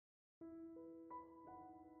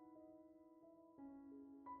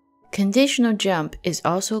Conditional jump is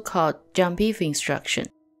also called jump if instruction.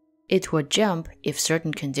 It will jump if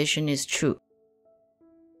certain condition is true.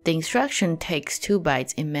 The instruction takes 2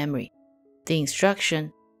 bytes in memory, the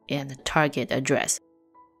instruction and the target address.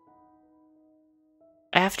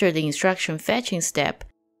 After the instruction fetching step,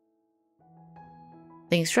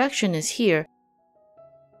 the instruction is here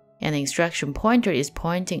and the instruction pointer is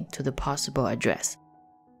pointing to the possible address.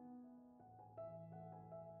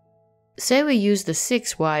 Say we use the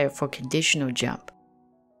 6 wire for conditional jump.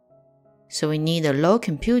 So we need a low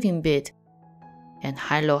computing bit and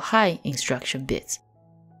high-low-high instruction bits.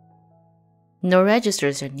 No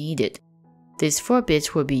registers are needed. These 4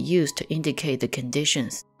 bits will be used to indicate the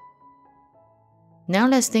conditions. Now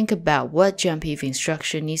let's think about what jump if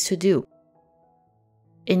instruction needs to do.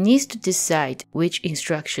 It needs to decide which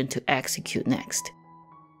instruction to execute next.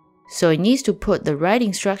 So it needs to put the right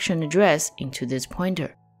instruction address into this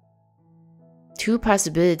pointer. 2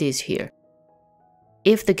 possibilities here.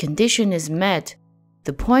 If the condition is met,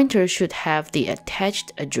 the pointer should have the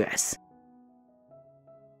attached address.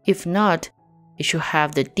 If not, it should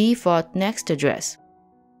have the default next address.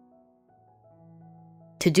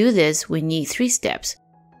 To do this, we need 3 steps.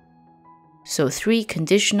 So 3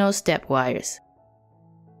 conditional step wires.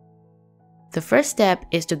 The first step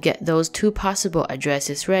is to get those 2 possible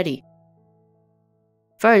addresses ready.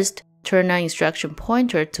 First, turn on instruction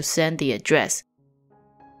pointer to send the address,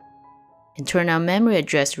 and turn on memory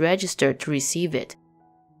address register to receive it.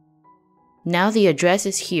 Now the address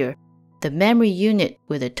is here. The memory unit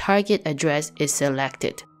with the target address is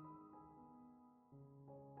selected.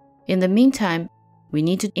 In the meantime, we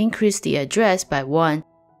need to increase the address by 1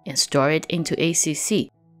 and store it into ACC.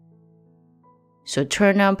 So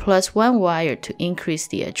turn on +1 wire to increase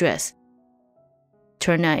the address.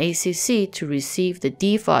 Turn on ACC to receive the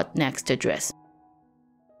default next address.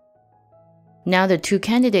 Now the 2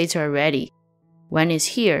 candidates are ready. One is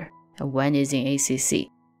here and one is in ACC.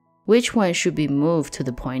 Which one should be moved to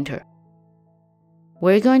the pointer?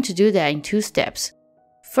 We're going to do that in 2 steps.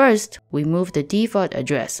 First, we move the default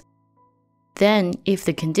address. Then, if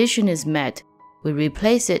the condition is met, we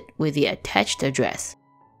replace it with the attached address.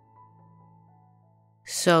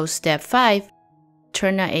 So step 5,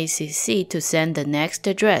 turn on ACC to send the next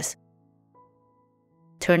address.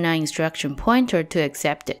 Turn on instruction pointer to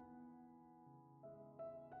accept it.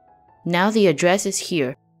 Now the address is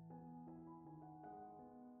here.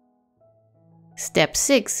 Step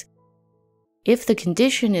 6, if the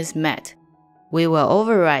condition is met, we will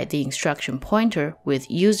override the instruction pointer with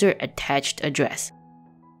user attached address.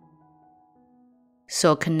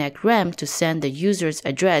 So connect RAM to send the user's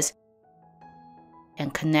address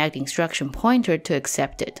and connect instruction pointer to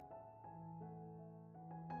accept it.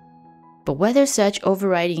 But whether such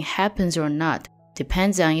overriding happens or not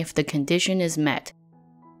depends on if the condition is met.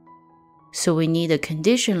 So we need a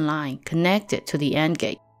condition line connected to the AND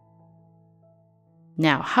gate.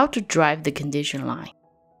 Now, how to drive the condition line?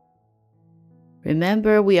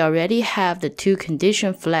 Remember, we already have the 2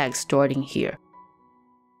 condition flags stored in here.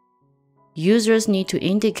 Users need to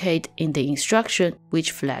indicate in the instruction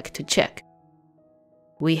which flag to check.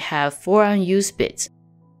 We have 4 unused bits.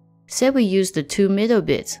 Say we use the 2 middle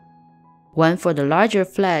bits, one for the larger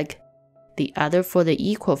flag, the other for the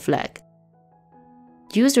equal flag.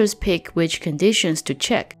 Users pick which conditions to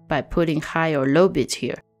check by putting high or low bits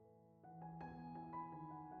here.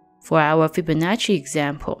 For our Fibonacci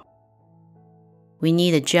example, we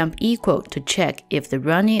need a jump equal to check if the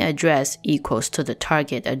running address equals to the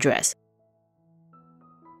target address.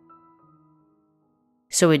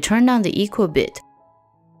 So we turn on the equal bit,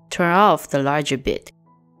 turn off the larger bit.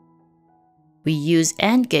 We use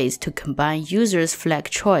AND gates to combine users' flag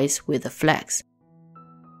choice with the flags.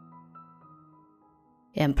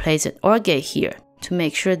 And place an OR gate here to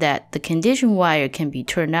make sure that the condition wire can be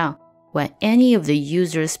turned on when any of the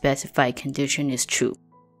user's specified condition is true.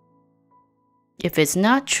 If it's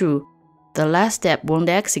not true, the last step won't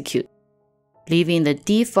execute, leaving the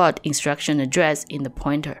default instruction address in the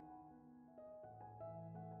pointer.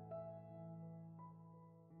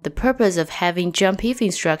 The purpose of having jump if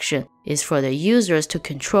instruction is for the users to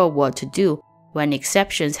control what to do when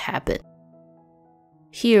exceptions happen.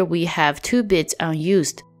 Here we have 2 bits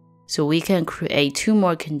unused, so we can create 2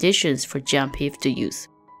 more conditions for jump if to use.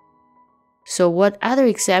 So what other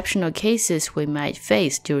exceptional cases we might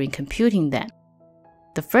face during computing them?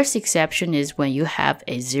 The first exception is when you have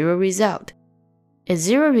a 0 result. A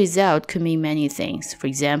 0 result could mean many things. For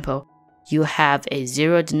example, you have a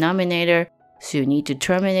 0 denominator, so you need to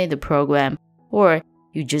terminate the program, or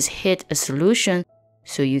you just hit a solution,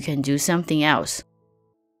 so you can do something else.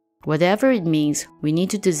 Whatever it means, we need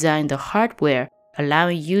to design the hardware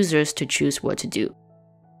allowing users to choose what to do.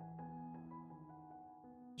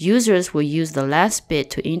 Users will use the last bit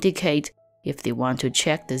to indicate if they want to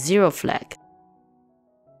check the 0 flag.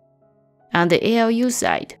 On the ALU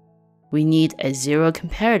side, we need a 0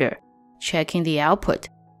 comparator checking the output.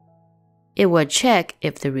 It will check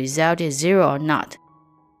if the result is 0 or not.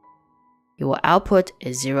 It will output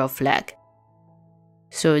a 0 flag.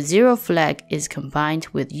 So a 0 flag is combined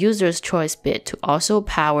with user's choice bit to also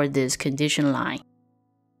power this condition line.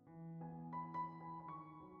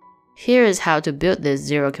 Here is how to build this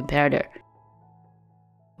 0 comparator.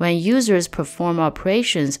 When users perform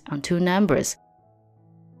operations on two numbers,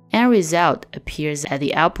 end result appears at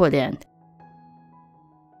the output end.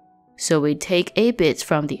 So we take A bits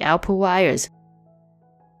from the output wires,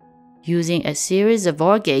 using a series of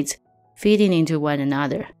OR gates feeding into one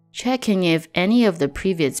another, checking if any of the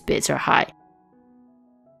previous bits are high.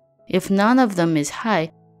 If none of them is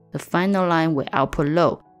high, the final line will output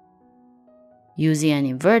low. Using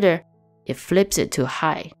an inverter, it flips it to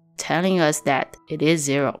high, telling us that it is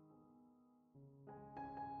 0.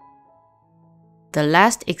 The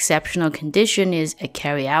last exceptional condition is a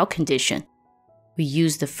carry-out condition. We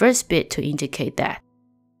use the first bit to indicate that.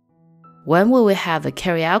 When will we have a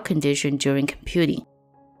carry-out condition during computing?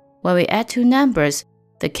 When we add two numbers,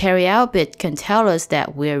 the carry-out bit can tell us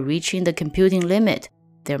that we are reaching the computing limit.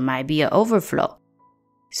 There might be an overflow.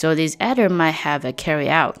 So this adder might have a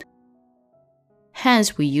carry-out.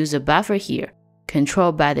 Hence, we use a buffer here,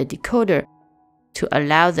 controlled by the decoder, to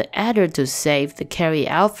allow the adder to save the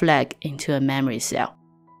carry-out flag into a memory cell.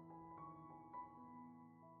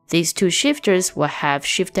 These two shifters will have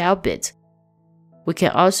shift-out bits. We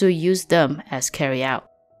can also use them as carry-out.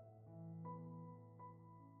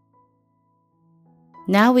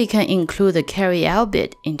 Now we can include the carry-out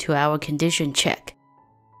bit into our condition check.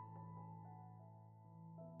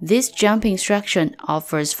 This jump instruction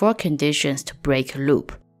offers 4 conditions to break a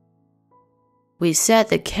loop. We set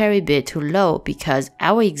the carry bit to low because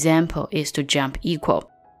our example is to jump equal.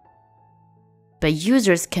 But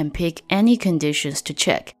users can pick any conditions to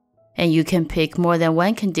check, and you can pick more than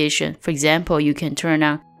one condition. For example, you can turn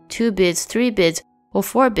on 2 bits, 3 bits, or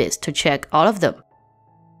 4 bits to check all of them.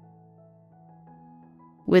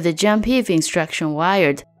 With the jump if instruction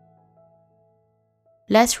wired,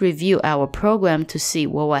 let's review our program to see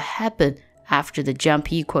what will happen after the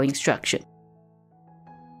jump equal instruction.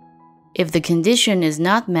 If the condition is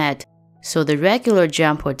not met, so the regular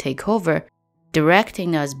jump will take over,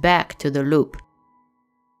 directing us back to the loop.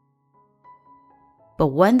 But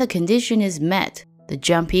when the condition is met, the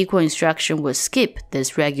jump equal instruction will skip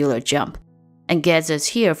this regular jump and gets us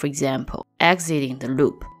here, for example, exiting the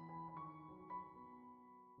loop.